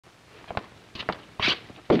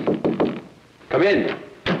Come in.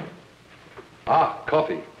 Ah,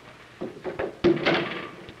 coffee.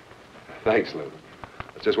 Thanks, Lou.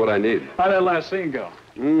 That's just what I need. How'd that last scene go?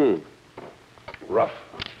 Rough.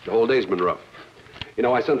 The whole day's been rough. You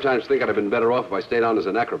know, I sometimes think I'd have been better off if I stayed on as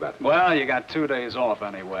an acrobat. Well, you got 2 days off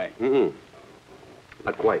anyway.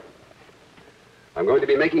 Not quite. I'm going to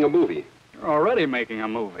be making a movie. You're already making a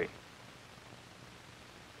movie.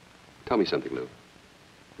 Tell me something, Lou.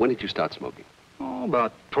 When did you start smoking? Oh,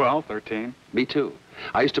 about 12, 13. Me too.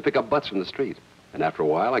 I used to pick up butts from the street. And after a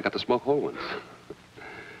while, I got to smoke whole ones.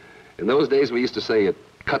 In those days, we used to say it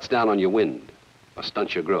cuts down on your wind or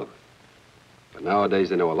stunts your growth. But nowadays,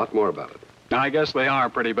 they know a lot more about it. I guess they are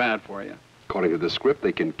pretty bad for you. According to the script,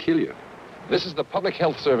 they can kill you. This is the Public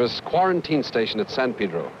Health Service quarantine station at San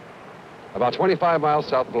Pedro, about 25 miles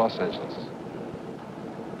south of Los Angeles.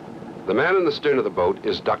 The man in the stern of the boat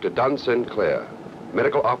is Dr. Don Sinclair,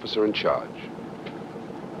 medical officer in charge.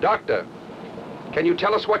 Doctor, can you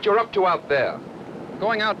tell us what you're up to out there?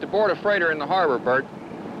 Going out to board a freighter in the harbor, Burt.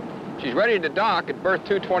 She's ready to dock at berth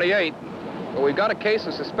 228, but we've got a case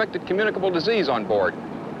of suspected communicable disease on board.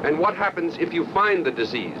 And what happens if you find the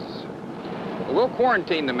disease? We'll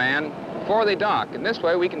quarantine the man before they dock, and this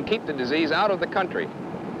way we can keep the disease out of the country.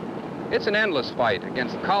 It's an endless fight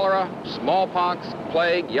against cholera, smallpox,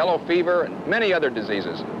 plague, yellow fever, and many other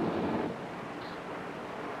diseases.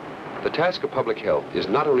 The task of public health is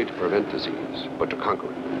not only to prevent disease, but to conquer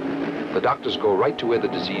it. The doctors go right to where the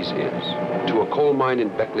disease is, to a coal mine in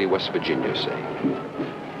Beckley, West Virginia, say.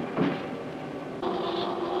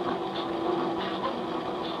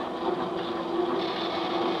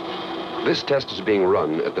 This test is being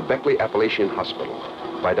run at the Beckley Appalachian Hospital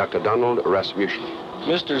by Dr. Donald Rasmussen.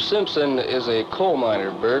 Mr. Simpson is a coal miner,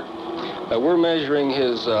 Burt. We're measuring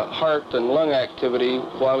his heart and lung activity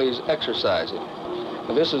while he's exercising.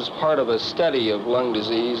 This is part of a study of lung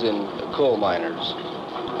disease in coal miners.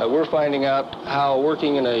 We're finding out how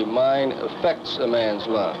working in a mine affects a man's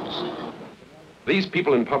lungs. These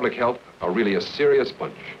people in public health are really a serious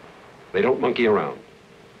bunch. They don't monkey around.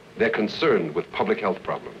 They're concerned with public health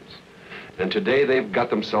problems. And today they've got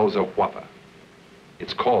themselves a whopper.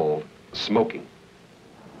 It's called smoking.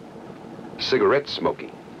 Cigarette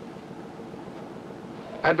smoking.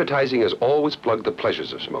 Advertising has always plugged the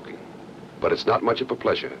pleasures of smoking, but it's not much of a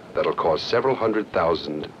pleasure that'll cause several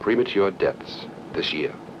 100,000 premature deaths this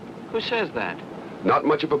year. Who says that? Not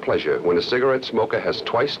much of a pleasure when a cigarette smoker has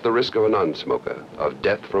twice the risk of a non-smoker of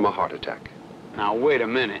death from a heart attack. Now, wait a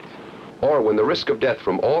minute. Or when the risk of death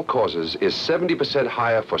from all causes is 70%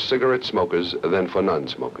 higher for cigarette smokers than for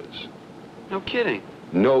non-smokers. No kidding.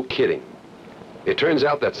 No kidding. It turns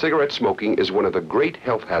out that cigarette smoking is one of the great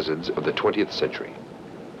health hazards of the 20th century.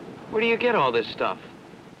 Where do you get all this stuff?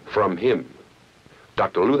 From him,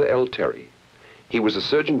 Dr. Luther L. Terry. He was a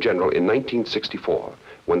Surgeon General in 1964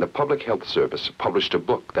 when the Public Health Service published a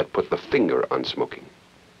book that put the finger on smoking.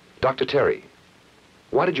 Dr. Terry,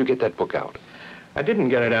 why did you get that book out? I didn't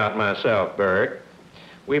get it out myself, Burt.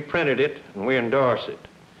 We printed it and we endorse it.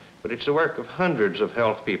 But it's the work of hundreds of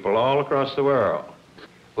health people all across the world.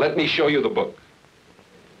 Let me show you the book.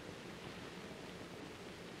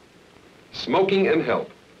 Smoking and Health.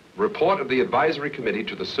 Report of the Advisory Committee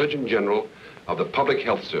to the Surgeon General of the Public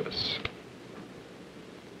Health Service.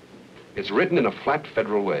 It's written in a flat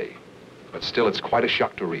federal way, but still it's quite a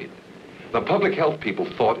shock to read. The public health people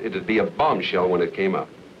thought it'd be a bombshell when it came out.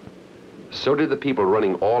 So did the people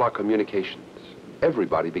running all our communications.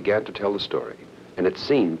 Everybody began to tell the story, and it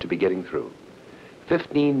seemed to be getting through.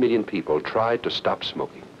 15 million people tried to stop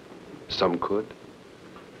smoking. Some could,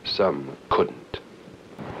 some couldn't.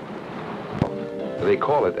 They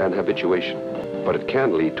call it an habituation, but it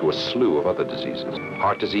can lead to a slew of other diseases.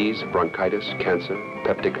 Heart disease, bronchitis, cancer,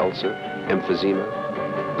 peptic ulcer, emphysema.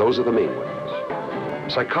 Those are the main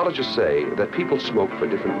ones. Psychologists say that people smoke for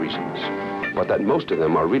different reasons, but that most of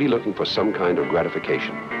them are really looking for some kind of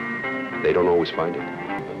gratification. They don't always find it.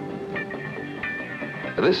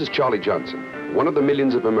 This is Charlie Johnson, one of the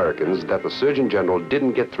millions of Americans that the Surgeon General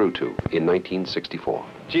didn't get through to in 1964.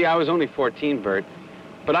 Gee, I was only 14, Burt,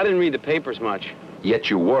 but I didn't read the papers much.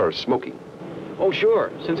 Yet you were smoking. Oh,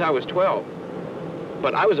 sure, since I was 12.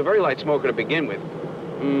 But I was a very light smoker to begin with.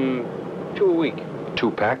 2 a week.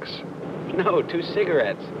 2 packs? No, 2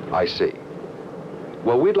 cigarettes. I see.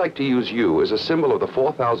 Well, we'd like to use you as a symbol of the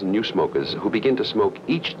 4,000 new smokers who begin to smoke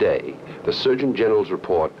each day the Surgeon General's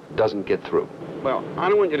report doesn't get through. Well, I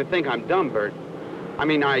don't want you to think I'm dumb, Burt. I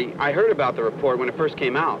mean, I heard about the report when it first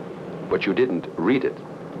came out. But you didn't read it.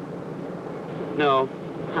 No,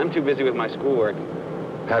 I'm too busy with my schoolwork.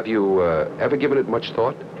 Have you ever given it much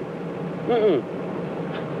thought?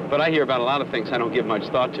 But I hear about a lot of things I don't give much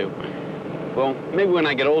thought to. Well, maybe when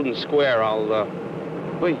I get old and square, I'll,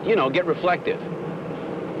 well, you know, get reflective.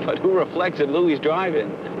 But who reflects at Louis'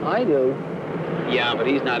 Drive-In? I do. Yeah, but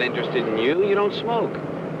he's not interested in you. You don't smoke.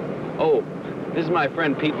 Oh, this is my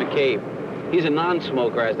friend Pete McCabe. He's a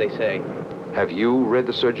non-smoker, as they say. Have you read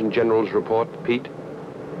the Surgeon General's report, Pete?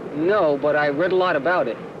 No, but I read a lot about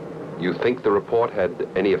it. You think the report had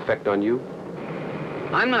any effect on you?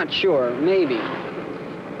 I'm not sure. Maybe.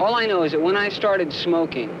 All I know is that when I started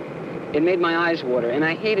smoking, it made my eyes water, and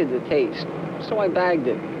I hated the taste. So I bagged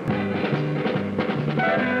it.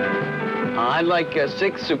 I'd like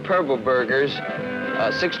 6 Superbo burgers,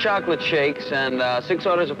 6 chocolate shakes, and 6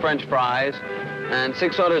 orders of French fries, and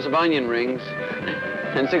 6 orders of onion rings,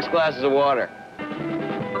 and 6 glasses of water.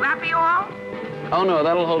 Will that be all? Oh, no,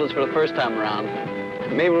 that'll hold us for the first time around.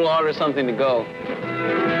 Maybe we'll order something to go.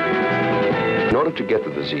 In order to get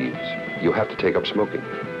the disease, you have to take up smoking.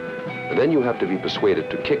 And then you have to be persuaded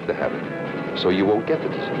to kick the habit, so you won't get the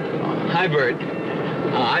disease. Hi, Burt.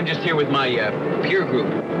 I'm just here with my peer group.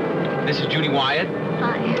 This is Judy Wyatt.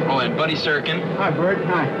 Hi. Oh, and Buddy Serkin. Hi, Burt.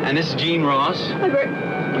 Hi. And this is Gene Ross. Hi, Burt.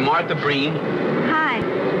 And Martha Breen. Hi.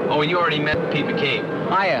 Oh, and you already met Pete McCabe.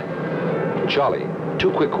 Hiya. Charlie,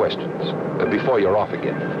 2 quick questions before you're off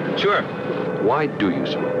again. Sure. Why do you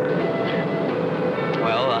smoke?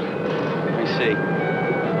 Well, let me see.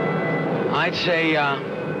 I'd say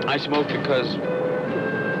I smoke because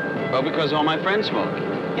all my friends smoke.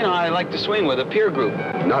 You know, I like to swing with a peer group.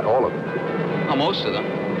 Not all of them. Oh, most of them.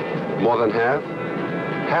 More than half?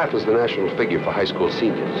 Half is the national figure for high school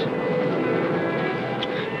seniors.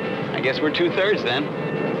 I guess we're 2/3 then.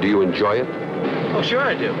 Do you enjoy it? Oh, sure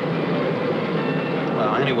I do.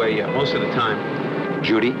 Well, anyway, most of the time.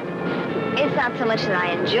 Judy? It's not so much that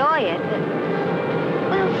I enjoy it, but...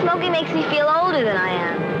 Well, smoking makes me feel older than I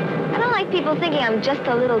am. I don't like people thinking I'm just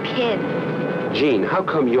a little kid. Jean, how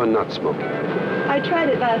come you're not smoking? I tried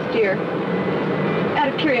it last year. Out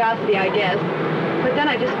of curiosity, I guess. But then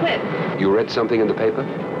I just quit. You read something in the paper?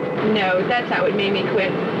 No, that's how it made me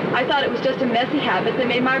quit. I thought it was just a messy habit that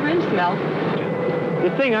made my room smell.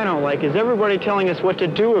 The thing I don't like is everybody telling us what to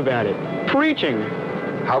do about it. Preaching.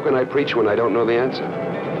 How can I preach when I don't know the answer?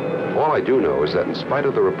 All I do know is that in spite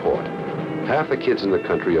of the report, half the kids in the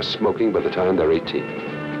country are smoking by the time they're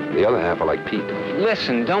 18. The other half are like Pete.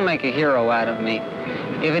 Listen, don't make a hero out of me.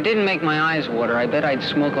 If it didn't make my eyes water, I bet I'd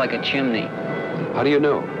smoke like a chimney. How do you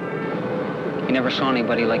know? You never saw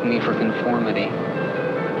anybody like me for conformity.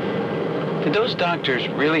 Did those doctors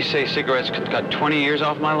really say cigarettes could cut 20 years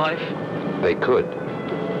off my life? They could.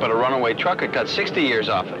 But a runaway truck could cut 60 years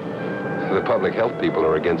off it. The public health people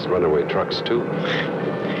are against runaway trucks, too.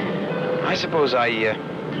 I suppose I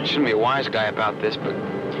shouldn't be a wise guy about this, but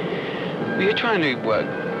you're trying to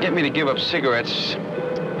get me to give up cigarettes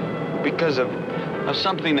because of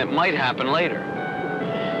something that might happen later.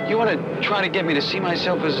 You want to try to get me to see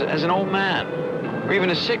myself as an old man, or even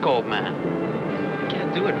a sick old man. I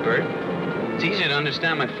can't do it, Burt. It's easier to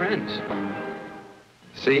understand my friends.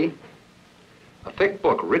 See? A thick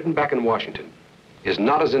book written back in Washington is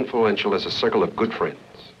not as influential as a circle of good friends.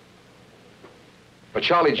 But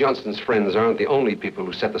Charlie Johnston's friends aren't the only people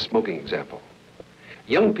who set the smoking example.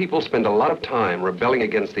 Young people spend a lot of time rebelling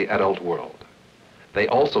against the adult world. They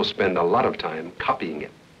also spend a lot of time copying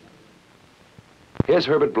it. Here's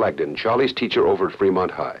Herbert Blagden, Charlie's teacher over at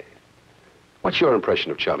Fremont High. What's your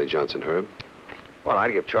impression of Charlie Johnson, Herb? Well,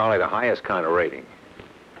 I'd give Charlie the highest kind of rating.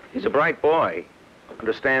 He's a bright boy.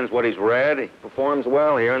 Understands what he's read. He performs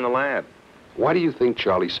well here in the lab. Why do you think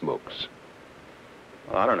Charlie smokes?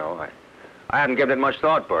 Well, I don't know. I haven't given it much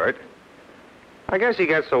thought, Burt. I guess he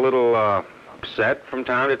gets a little upset from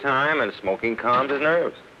time to time, and smoking calms his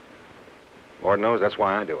nerves. Lord knows that's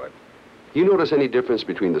why I do it. You notice any difference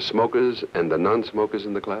between the smokers and the non-smokers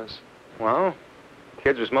in the class? Well,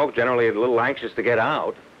 kids who smoke generally are a little anxious to get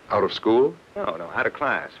out. Out of school? No, out of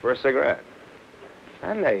class, for a cigarette.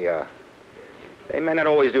 And they may not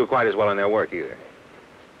always do quite as well in their work either.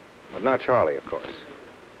 But not Charlie, of course.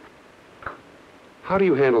 How do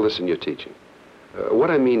you handle this in your teaching?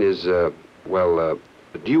 What I mean is, do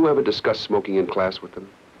you ever discuss smoking in class with them?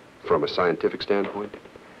 From a scientific standpoint?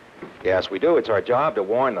 Yes, we do. It's our job to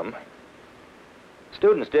warn them.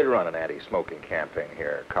 Students did run an anti-smoking campaign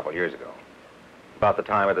here a couple years ago. About the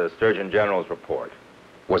time of the Surgeon General's report.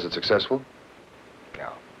 Was it successful?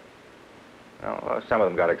 No. Well, some of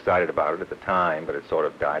them got excited about it at the time, but it sort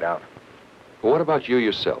of died out. What about you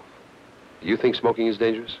yourself? Do you think smoking is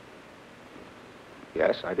dangerous?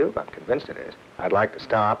 Yes, I do. I'm convinced it is. I'd like to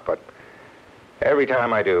stop, but every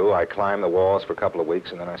time I do, I climb the walls for a couple of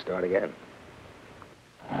weeks and then I start again.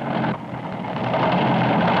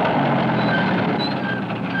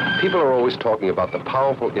 People are always talking about the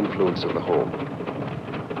powerful influence of the home.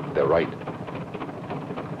 They're right.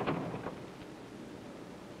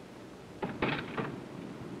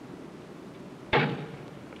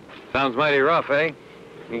 Sounds mighty rough, eh?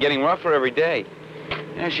 And getting rougher every day.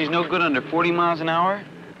 Yeah, she's no good under 40 miles an hour.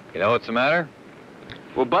 You know what's the matter?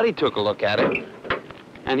 Well, Buddy took a look at it,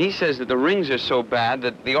 and he says that the rings are so bad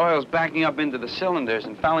that the oil's backing up into the cylinders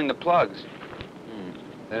and fouling the plugs.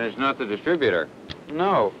 Then it's not the distributor.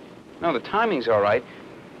 No. No, the timing's all right.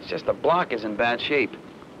 It's just the block is in bad shape.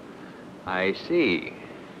 I see.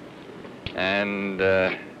 And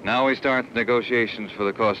now we start negotiations for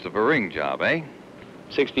the cost of a ring job, eh?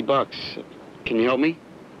 $60. Can you help me?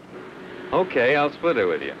 Okay, I'll split it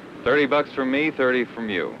with you. $30 from me, 30 from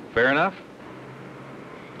you. Fair enough?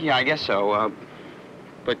 Yeah, I guess so.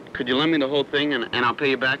 But could you lend me the whole thing and I'll pay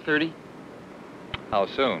you back 30? How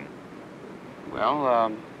soon?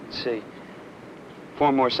 Well, let's see.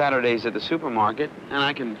 4 more Saturdays at the supermarket, and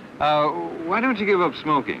I can... Why don't you give up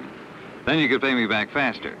smoking? Then you could pay me back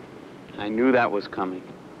faster. I knew that was coming.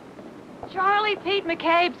 Charlie, Pete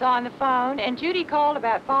McCabe's on the phone, and Judy called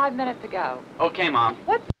about 5 minutes ago. Okay, Mom.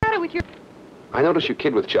 What's the matter with your... I noticed you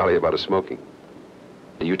kid with Charlie about his smoking.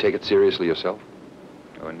 Do you take it seriously yourself?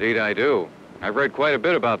 Oh, indeed I do. I've read quite a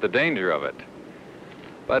bit about the danger of it.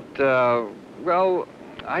 But, well,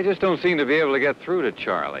 I just don't seem to be able to get through to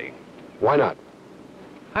Charlie. Why not?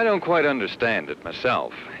 I don't quite understand it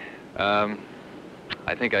myself. I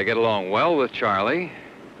think I get along well with Charlie.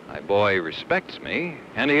 My boy respects me,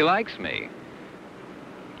 and he likes me.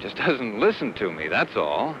 Just doesn't listen to me, that's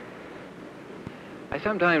all. I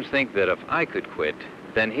sometimes think that if I could quit,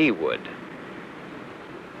 then he would.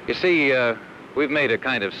 You see, we've made a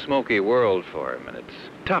kind of smoky world for him, and it's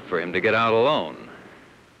tough for him to get out alone.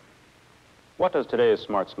 What does today's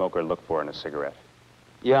smart smoker look for in a cigarette?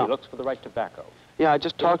 Yeah. He looks for the right tobacco. Yeah, I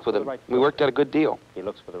just talked with him. We worked out a good deal. He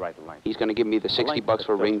looks for the right length. He's going to give me the The length $60 that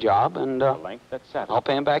for a ring fits job, and the length that satisfies. I'll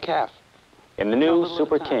pay him back half. In the new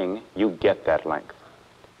Super King, you get that length.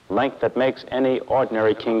 Length that makes any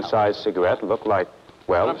ordinary king-size cigarette look like,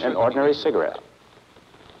 well, an ordinary cigarette.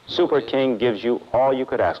 Super King gives you all you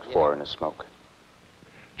could ask for in a smoke.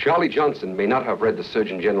 Charlie Johnson may not have read the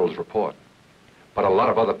Surgeon General's report, but a lot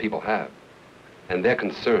of other people have, and they're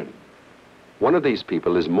concerned. One of these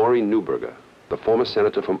people is Maureen Neuberger, the former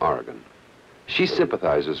senator from Oregon. She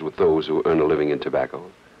sympathizes with those who earn a living in tobacco,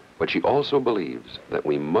 but she also believes that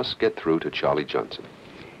we must get through to Charlie Johnson.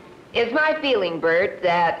 It's my feeling, Burt,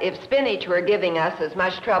 that if spinach were giving us as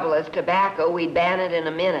much trouble as tobacco, we'd ban it in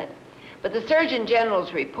a minute. But the Surgeon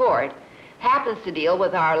General's report happens to deal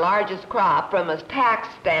with our largest crop from a tax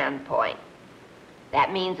standpoint.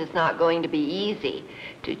 That means it's not going to be easy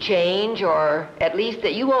to change, or at least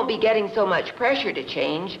that you won't be getting so much pressure to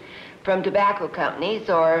change from tobacco companies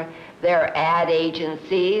or their ad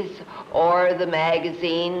agencies or the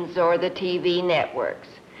magazines or the TV networks.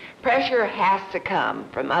 Pressure has to come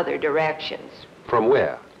from other directions. From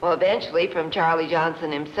where? Well, eventually from Charlie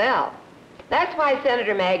Johnson himself. That's why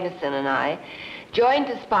Senator Magnuson and I joined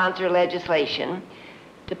to sponsor legislation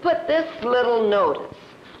to put this little notice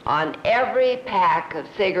on every pack of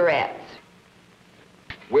cigarettes.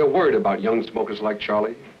 We're worried about young smokers like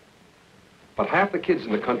Charlie, but half the kids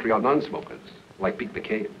in the country are non-smokers, like Pete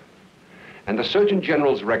McCabe. And the Surgeon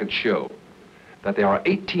General's records show that there are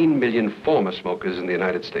 18 million former smokers in the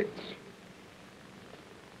United States.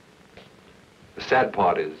 The sad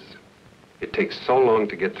part is, it takes so long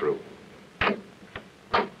to get through.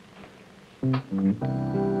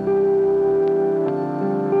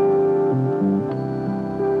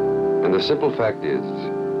 And the simple fact is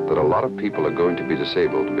that a lot of people are going to be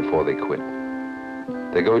disabled before they quit.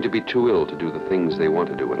 They're going to be too ill to do the things they want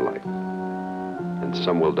to do in life. And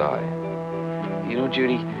some will die. You know,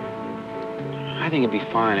 Judy, I think it'd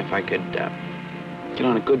be fine if I could get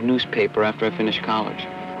on a good newspaper after I finish college.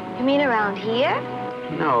 You mean around here?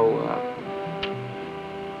 No,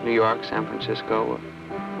 New York, San Francisco,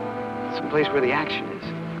 someplace where the action is.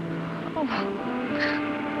 Oh.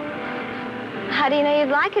 How do you know you'd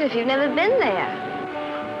like it if you've never been there?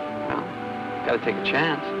 Well, gotta take a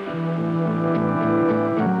chance.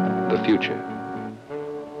 The future.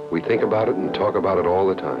 We think about it and talk about it all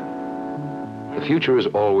the time. The future is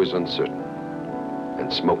always uncertain,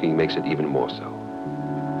 and smoking makes it even more so.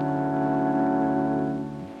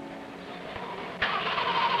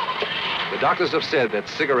 The doctors have said that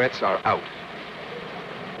cigarettes are out.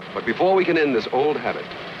 But before we can end this old habit,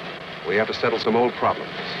 we have to settle some old problems.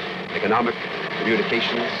 Economic,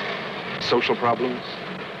 communications, social problems,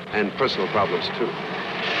 and personal problems, too.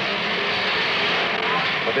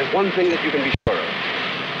 But there's one thing that you can be sure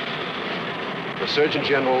The Surgeon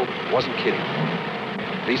General wasn't kidding.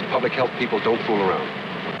 These public health people don't fool around.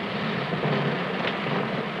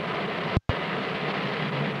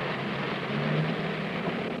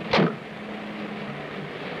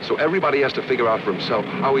 So everybody has to figure out for himself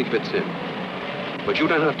how he fits in. But you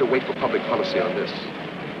don't have to wait for public policy on this.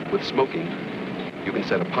 With smoking, you can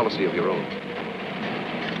set a policy of your own.